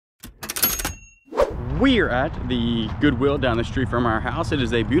We are at the Goodwill down the street from our house. It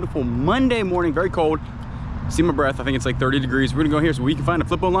is a beautiful Monday morning, very cold. See my breath, I think it's like 30 degrees. We're gonna go here so we can find a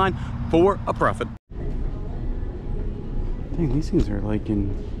flip line for a profit. Dang, these things are like in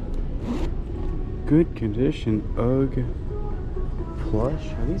good condition. Ugh.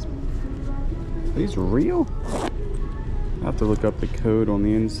 Plush. Are these real? I have to look up the code on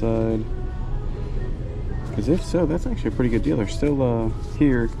the inside. Because if so, that's actually a pretty good deal. They're still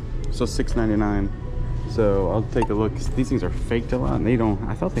here, still $6.99. So I'll take a look. These things are faked a lot, and they don't.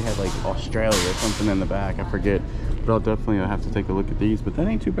 I thought they had like Australia or something in the back. I forget, but I'll definitely have to take a look at these. But that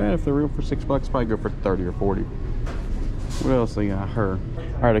ain't too bad if they're real for $6. Probably go for 30 or 40. What else they got? Her.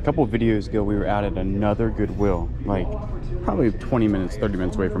 All right, a couple of videos ago, we were out at another Goodwill, like probably 20 minutes, 30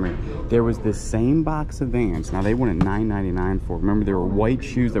 minutes away from here. There was this same box of Vans. Now they wanted $9.99 for. Remember, there were white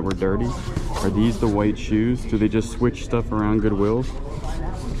shoes that were dirty. Are these the white shoes? Do they just switch stuff around Goodwills?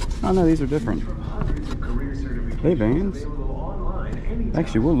 Oh no, these are different. Hey, Vans.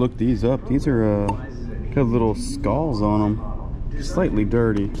 Actually, we'll look these up. These are got little skulls on them. Slightly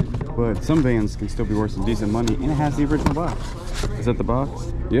dirty, but some Vans can still be worth some decent money, and it has the original box. Is that the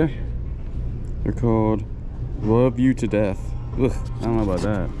box? Yeah. They're called Love You to Death. Ugh, I don't know about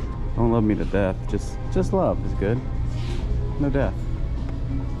that. Don't love me to death. Just love is good. No death.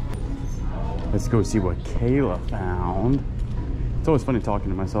 Let's go see what Kayla found. It's always funny talking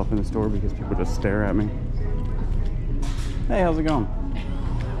to myself in the store because people just stare at me. Hey, how's it going?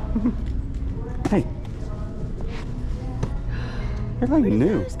 Hey. They're like new.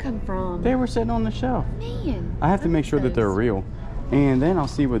 Where did those come from? They were sitting on the shelf. Man. I have to make sure that they're real. And then I'll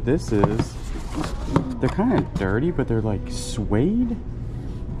see what this is. They're kind of dirty, but they're like suede.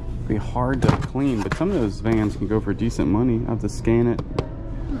 Be hard to clean, but some of those Vans can go for decent money. I have to scan it.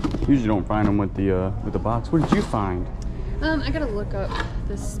 Usually don't find them with the box. What did you find? I gotta look up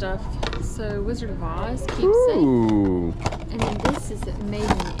this stuff. So Wizard of Oz keepsake. Ooh. And then this is made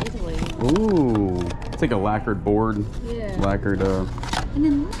in Italy. Ooh. It's like a lacquered board. Yeah. Lacquered And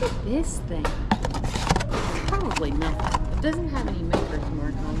then look at this thing. Probably nothing. It doesn't have any maker's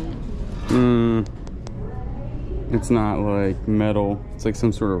mark on it. It's not like metal. It's like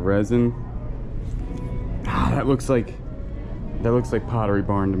some sort of resin. Ah, that looks like Pottery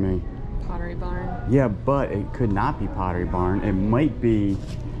Barn to me. Pottery Barn. Yeah, but it could not be Pottery Barn. It might be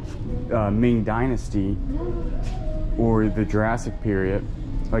Ming Dynasty or the Jurassic period,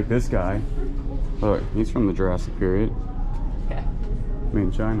 like this guy. Look, he's from the Jurassic period. Yeah. Made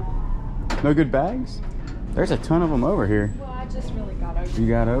in China. No good bags? There's a ton of them over here. Well, I just really got over. You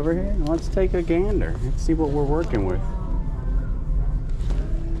got over here? Let's take a gander. Let's see what we're working with.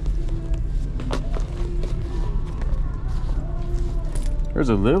 There's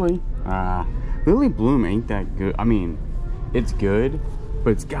a Lily. Lily Bloom ain't that good. I mean, it's good,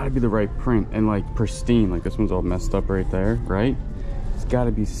 but it's got to be the right print and like pristine. Like this one's all messed up right there, right? It's got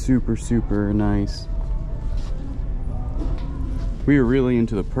to be super, super nice. We are really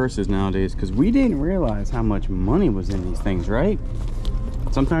into the purses nowadays because we didn't realize how much money was in these things, right?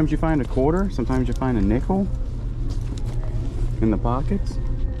 Sometimes you find a quarter, sometimes you find a nickel in the pockets.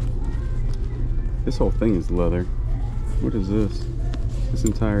 This whole thing is leather. What is this? This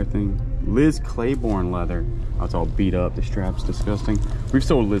entire thing. Liz Claiborne leather. Oh, it's all beat up. The strap's disgusting. We've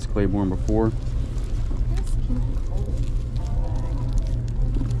sold Liz Claiborne before.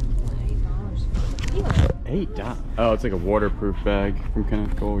 $8. Oh, it's like a waterproof bag from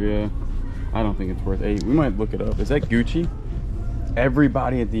Kenneth Cole. Yeah, I don't think it's worth $8. We might look it up. Is that Gucci?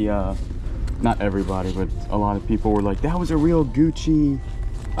 Everybody at the not everybody, but a lot of people were like, that was a real Gucci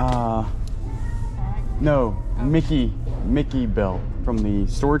no, Mickey belt from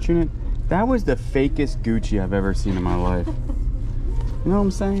the storage unit. That was the fakest Gucci I've ever seen in my life. You know what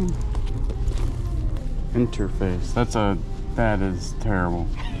I'm saying? Interface. That is terrible.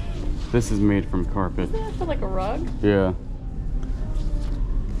 This is made from carpet. Doesn't that feel like a rug? Yeah.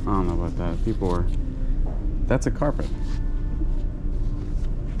 I don't know about that. People are... That's a carpet.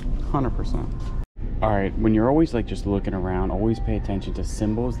 100%. Alright, when you're always like just looking around, always pay attention to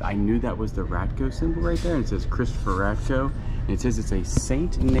symbols. I knew that was the Ratco symbol right there. And it says Christopher Ratco. And it says it's a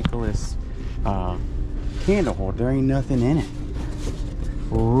St. Nicholas candle holder. There ain't nothing in it.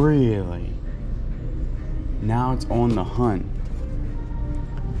 Really? Now it's on the hunt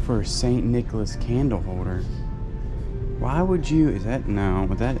for a St. Nicholas candle holder. Why would you, is that, no,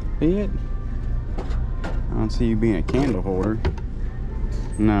 would that be it? I don't see you being a candle holder.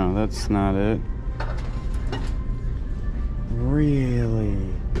 No, that's not it. Really?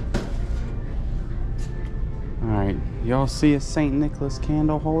 Alright, y'all see a St. Nicholas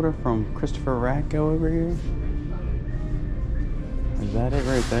candle holder from Christopher Ratco over here? Is that it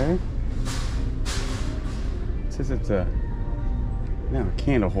right there? says it's a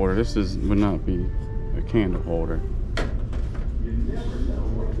candle holder. This would not be a candle holder.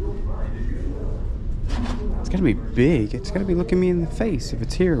 It's gotta be big. It's gotta be looking me in the face if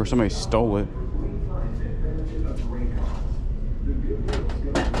it's here or somebody stole it.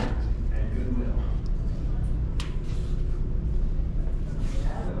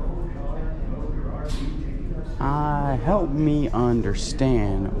 Help me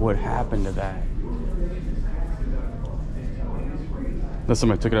understand what happened to that. Unless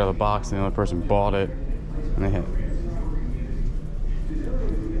somebody took it out of the box and the other person bought it and they had.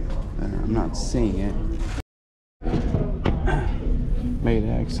 I'm not seeing it. Made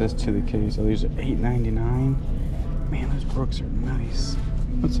access to the case. Oh, these are $8.99. Man, those Brooks are nice.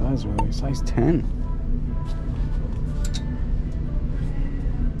 What size are they? Size 10.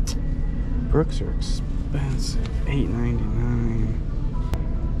 Brooks are expensive. $8.99.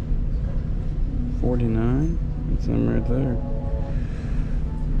 $49. That's them right there.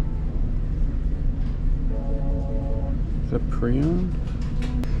 Is that pre-owned?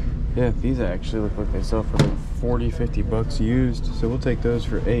 Yeah, these actually look like they sell for like 40-50 bucks used. So we'll take those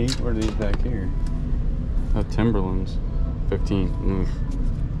for $8. What are these back here? Oh, Timberlands. 15.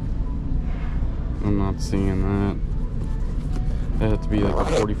 I'm not seeing that. That'd have to be like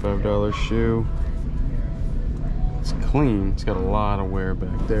a $45 shoe. It's clean. It's got a lot of wear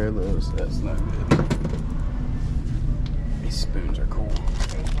back there. That's not good. These spoons are cool.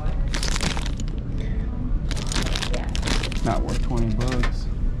 Not worth 20 bucks.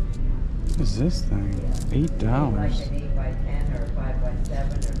 What is this thing? $8. Like an 8x10 or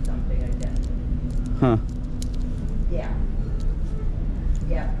 5x7 or something like that. Huh. Yeah.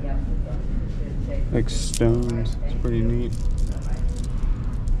 Yep. Like stones. It's pretty neat.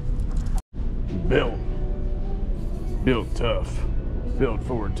 Built tough. Built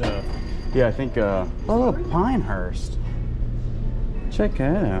forward tough. Yeah, I think, oh look, Pinehurst. Check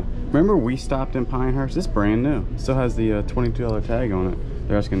that out. Remember we stopped in Pinehurst? This is brand new. It still has the $22 tag on it.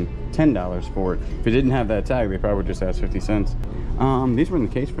 They're asking $10 for it. If it didn't have that tag, they probably would just ask 50 cents. These were in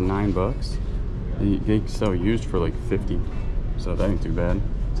the case for $9. They sell used for like 50. So that ain't too bad.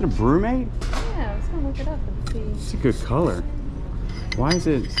 Is it a Brewmate? Yeah, I was gonna look it up and see. It's a good color. Why is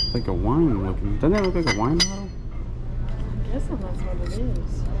it like a wine looking? Doesn't that look like a wine bottle? I'm guessing that's what it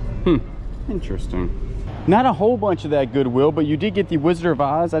is. Interesting. Not a whole bunch of that Goodwill, but you did get the Wizard of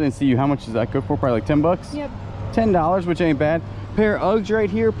Oz. I didn't see you. How much does that go for? Probably like 10 bucks? Yep. $10, which ain't bad. Pair of Uggs right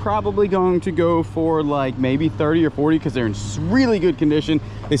here, probably going to go for like maybe 30 or 40 because they're in really good condition.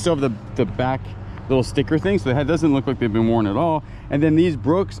 They still have the back little sticker thing, so that doesn't look like they've been worn at all. And then these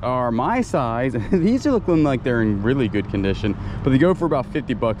Brooks are my size. These are looking like they're in really good condition, but they go for about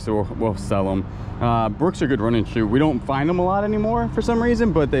 50 bucks, so we'll sell them. Brooks are a good running shoe. We don't find them a lot anymore for some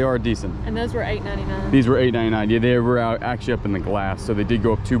reason, but they are decent. And those were $8.99. These were $8.99. Yeah, they were actually up in the glass, so they did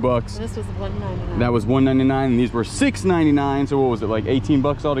go up 2 bucks. And this was $1.99. That was $1.99, and these were $6.99. So what was it, like 18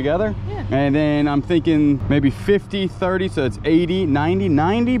 bucks altogether? Yeah. And then I'm thinking maybe 50, 30, so it's 80,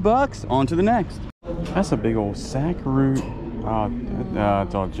 90 bucks. On to the next. That's a big old sack root. Oh,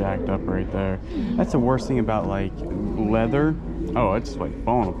 it's all jacked up right there. That's the worst thing about like leather. Oh, it's like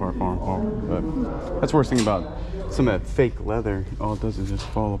falling apart. But that's the worst thing about some of that fake leather. All it does is just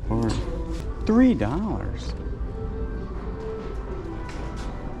fall apart. $3.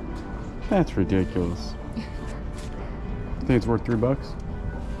 That's ridiculous. Think it's worth $3?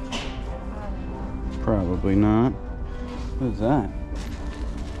 Probably not. What is that?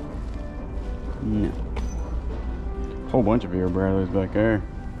 No. Whole bunch of Vera Bradleys back there.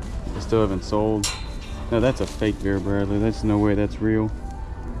 They still haven't sold. No, that's a fake Vera Bradley. That's no way that's real.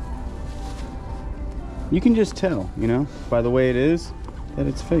 You can just tell, you know, by the way it is, that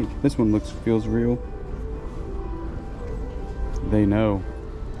it's fake. This one feels real. They know.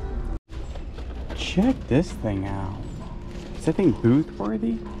 Check this thing out. Is that thing booth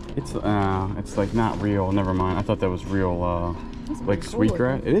worthy? It's like not real. Never mind. I thought that was real. Like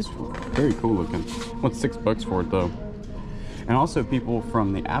sweetgrass. It is very cool looking. What's $6 for it though? And also people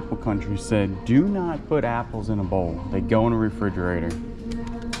from the apple country said, do not put apples in a bowl. They go in a refrigerator.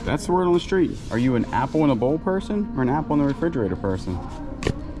 That's the word on the street. Are you an apple in a bowl person or an apple in the refrigerator person?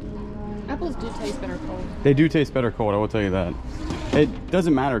 Apples do taste better cold. They do taste better cold, I will tell you that. It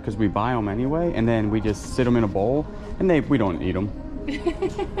doesn't matter because we buy them anyway, and then we just sit them in a bowl, and we don't eat them. We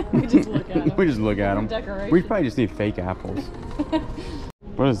just look at them. We just look at them. Decoration. We probably just need fake apples.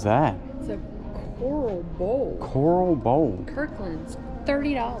 What is that? It's a coral bowl. Coral bowl. Kirkland's,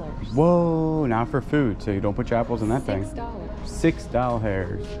 $30. Whoa, not for food, so you don't put your apples in that thing.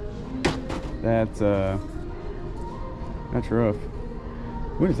 $6. That's rough.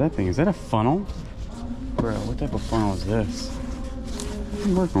 What is that thing? Is that a funnel? Bro, what type of funnel is this? What are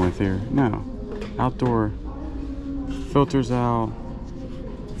you working with here? No. Outdoor. Filters out.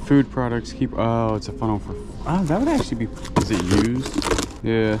 Food products keep. Oh, it's a funnel for. Oh, that would actually be. Is it used?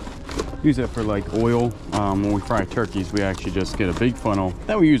 Yeah. Use that for like oil. When we fry turkeys, we actually just get a big funnel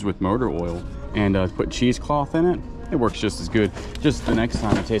that we use with motor oil and put cheesecloth in it. It works just as good. Just the next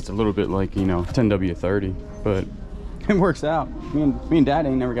time it tastes a little bit like, you know, 10W30, but it works out. Me and Dad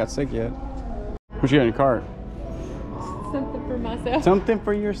ain't never got sick yet. What you got in your cart? Something for myself. Something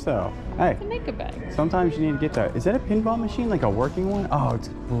for yourself. Hey. To make a bag. Sometimes you need to get that. Is that a pinball machine, like a working one? Oh, it's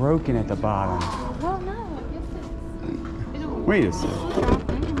broken at the bottom. Well, no, I guess it's. Wait a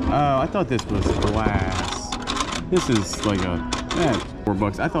second. Oh, I thought this was glass. This is like a,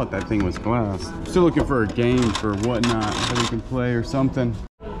 $4. I thought that thing was glass. Still looking for a game for whatnot that we can play or something.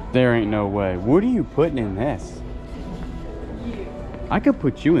 There ain't no way. What are you putting in this? I could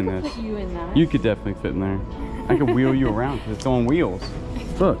put you in this. Put you in that. You could definitely fit in there. I could wheel you around because it's on wheels.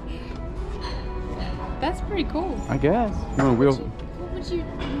 Look. That's pretty cool. I guess. You want to wheel? What would you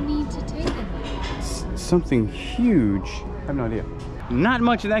need to take in there? Something huge. I have no idea. Not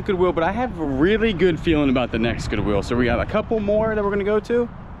much of that Goodwill, but I have a really good feeling about the next Goodwill. So we got a couple more that we're gonna go to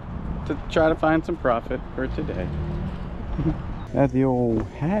try to find some profit for today. At the old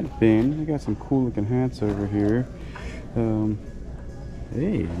hat bin, we got some cool looking hats over here.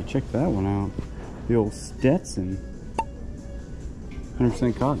 Hey, check that one out. The old Stetson.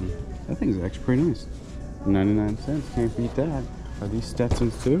 100% cotton. That thing's actually pretty nice. 99 cents, can't beat that. Are these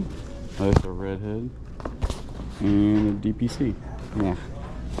Stetsons too? Oh, that's a redhead. And a DPC. Yeah.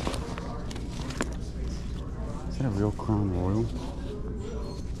 Is that a real Crown Royal?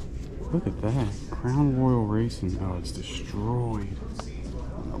 Look at that. Crown Royal Racing. Oh, it's destroyed. I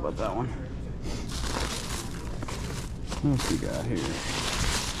don't know about that one. What else we got here?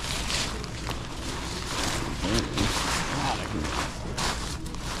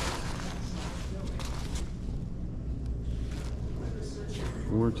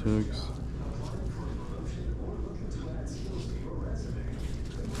 Vortex.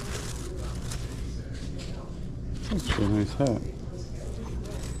 That's a nice hat.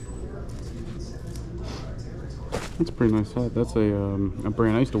 That's a pretty nice hat. That's a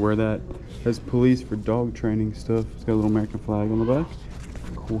brand. I used to wear that as police for dog training stuff. It's got a little American flag on the back.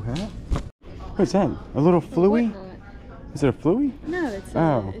 Cool hat. What's that? A little fluey? Is it a fluey? No, it's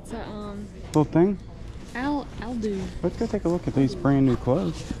a little thing. I'll do. Let's go take a look at these brand new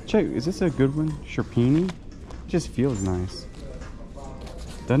clothes. Check. Is this a good one? Sharpini? It just feels nice,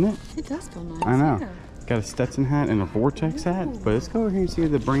 doesn't it? It does feel nice. I know. Yeah. Got a Stetson hat and a Vortex hat. But let's go over here and see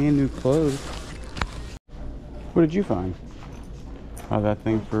the brand new clothes. What did you find? Oh, that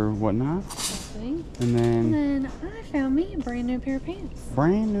thing for whatnot? That thing. And then I found me a brand new pair of pants.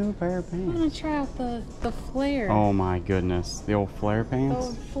 Brand new pair of pants. I'm gonna try out the flare. Oh my goodness. The old flare pants? The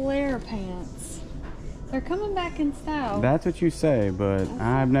old flare pants. They're coming back in style. That's what you say, but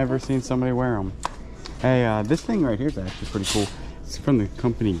I've never seen somebody wear them. Hey, this thing right here is actually pretty cool. It's from the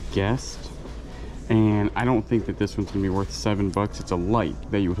company Guest. And I don't think that this one's gonna be worth $7. It's a light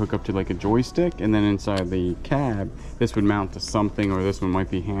that you would hook up to like a joystick, and then inside the cab, this would mount to something, or this one might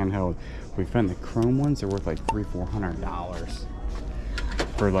be handheld. We found the chrome ones, they're worth like $300-400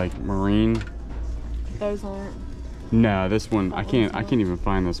 for like marine. Those aren't. No, this one I can't even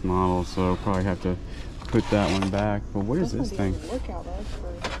find this model, so probably have to put that one back. But what is this thing? Lookout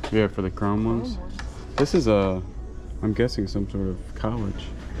for. Yeah, for the chrome ones. This is I'm guessing some sort of college,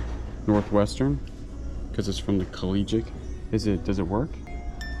 Northwestern, because it's from the collegiate. Does it work?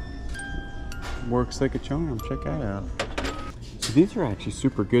 Works like a charm. Check that out. So these are actually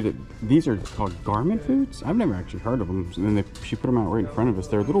super good. These are called garment foods. I've never actually heard of them. And then she put them out right in front of us.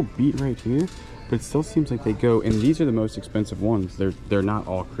 They're a little beat right here, but it still seems like they go. And these are the most expensive ones. They're not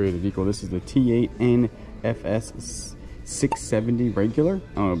all created equal. This is the T8NFS 670 regular. I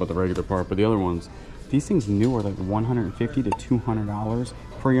don't know about the regular part, but the other ones. These things new are like $150 to $200.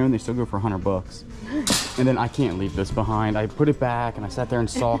 Pre-owned, they still go for $100. And then I can't leave this behind. I put it back and I sat there and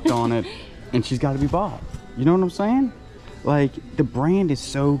sulked on it, and she's got to be bought. You know what I'm saying? Like, the brand is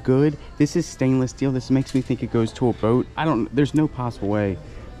so good. This is stainless steel. This makes me think it goes to a boat. There's no possible way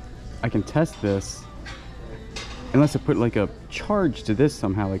I can test this unless I put like a charge to this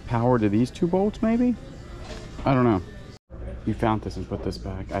somehow, like power to these 2 bolts maybe. I don't know. You found this and put this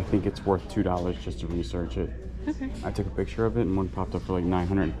back. I think it's worth $2 just to research it. Okay. I took a picture of it and one popped up for like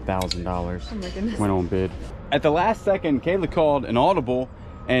 $900,000. Oh my goodness. Went on bid. At the last second, Kayla called an audible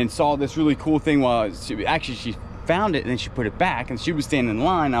and saw this really cool thing while she found it and then she put it back and she was standing in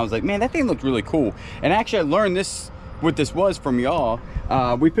line. I was like, man, that thing looked really cool. And actually I learned this what this was from y'all.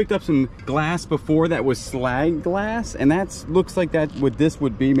 We picked up some glass before that was slag glass, and that looks like that's what this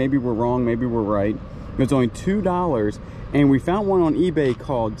would be. Maybe we're wrong, maybe we're right. It was only $2, and we found one on eBay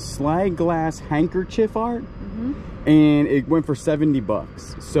called slag glass handkerchief art. And it went for 70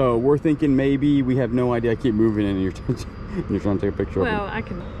 bucks. So we're thinking maybe, we have no idea. I keep moving and you're trying to take a picture of it. Well, I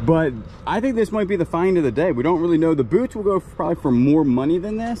can. But I think this might be the find of the day. We don't really know. The boots will go probably for more money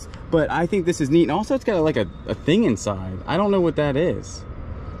than this, but I think this is neat. And also it's got like a thing inside. I don't know what that is.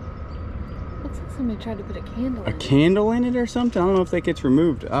 Looks like somebody tried to put a candle in it. A candle in it or something? I don't know if that gets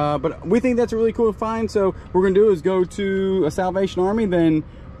removed. But we think that's a really cool find. So what we're gonna do is go to a Salvation Army, then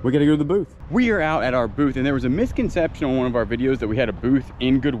we gotta go to the booth. We are out at our booth, and there was a misconception on one of our videos that we had a booth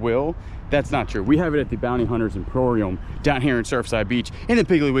in Goodwill. That's not true. We have it at the Bounty Hunters Emporium down here in Surfside Beach in the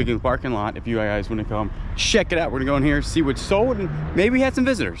Piggly Wiggly parking lot. If you guys want to come check it out, we're gonna go in here, see what's sold, and maybe we had some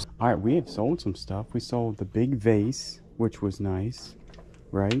visitors. All right, we have sold some stuff. We sold the big vase, which was nice,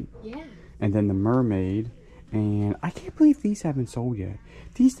 right? Yeah. And then the mermaid, and I can't believe these haven't sold yet.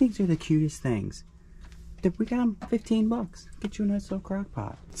 These things are the cutest things. We got them 15 bucks. Get you a nice little crock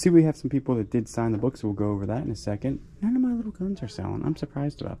pot. See, we have some people that did sign the book, so we'll go over that in a second. None of my little guns are selling. I'm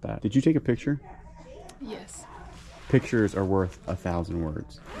surprised about that. Did you take a picture? Yes. Pictures are worth 1,000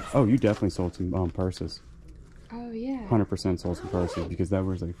 words. Oh, you definitely sold some purses. Oh, yeah. 100% sold some purses, because that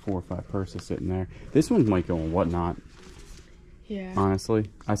was like 4 or 5 purses sitting there. This one might go on Whatnot. Yeah.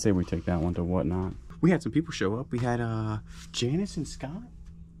 Honestly, I say we take that one to Whatnot. We had some people show up. We had Janice and Scott.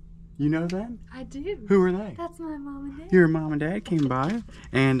 You know them? I do. Who are they? That's my mom and dad. Your mom and dad came by.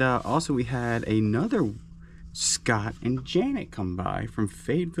 And also we had another Scott and Janet come by from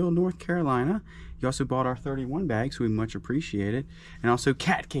Fayetteville, North Carolina. You also bought our 31 bag, so we much appreciate it. And also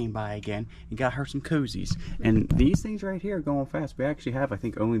Kat came by again and got her some cozies. And these things right here are going fast. We actually have, I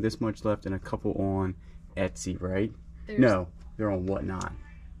think, only this much left and a couple on Etsy, right? No, they're on Whatnot.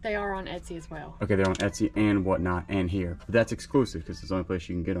 They are on Etsy as well. Okay, they're on Etsy and Whatnot and here. But that's exclusive because it's the only place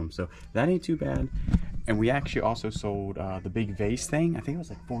you can get them. So that ain't too bad. And we actually also sold the big vase thing. I think it was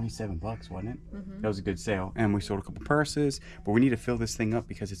like 47 bucks, wasn't it? That was a good sale. And we sold a couple purses. But we need to fill this thing up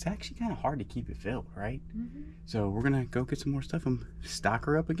because it's actually kind of hard to keep it filled, right? So we're going to go get some more stuff and stock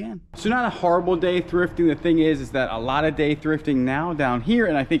her up again. So not a horrible day thrifting. The thing is that a lot of day thrifting now down here,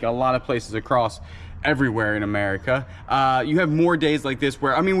 and I think a lot of places across everywhere in America, you have more days like this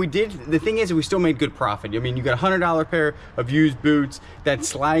where, I mean, the thing is we still made good profit. I mean, you got a $100 pair of used boots. That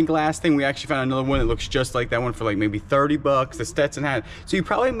slide glass thing, we actually found another one that looks just like that one for like maybe 30 bucks. The Stetson hat. So you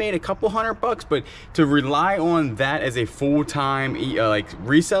probably made a couple $100, but to rely on that as a full-time like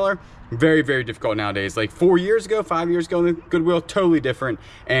reseller, very, very difficult nowadays. Like 4 years ago, 5 years ago, in Goodwill, totally different.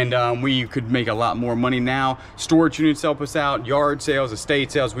 And we could make a lot more money now. Storage units help us out, yard sales,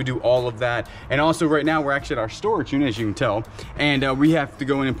 estate sales, we do all of that. And also right now, we're actually at our storage unit, as you can tell. And we have to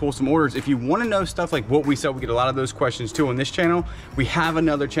go in and pull some orders. If you wanna know stuff like what we sell, we get a lot of those questions too on this channel. We have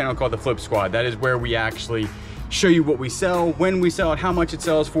another channel called The Flip Squad. That is where we actually show you what we sell, when we sell it, how much it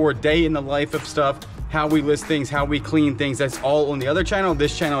sells for, a day in the life of stuff, how we list things, how we clean things. That's all on the other channel.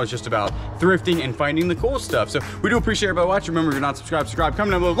 This channel is just about thrifting and finding the cool stuff. So we do appreciate everybody watching. Remember, if you're not subscribed, subscribe.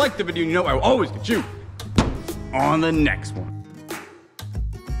 Comment down below, like the video, and you know I will always get you on the next one.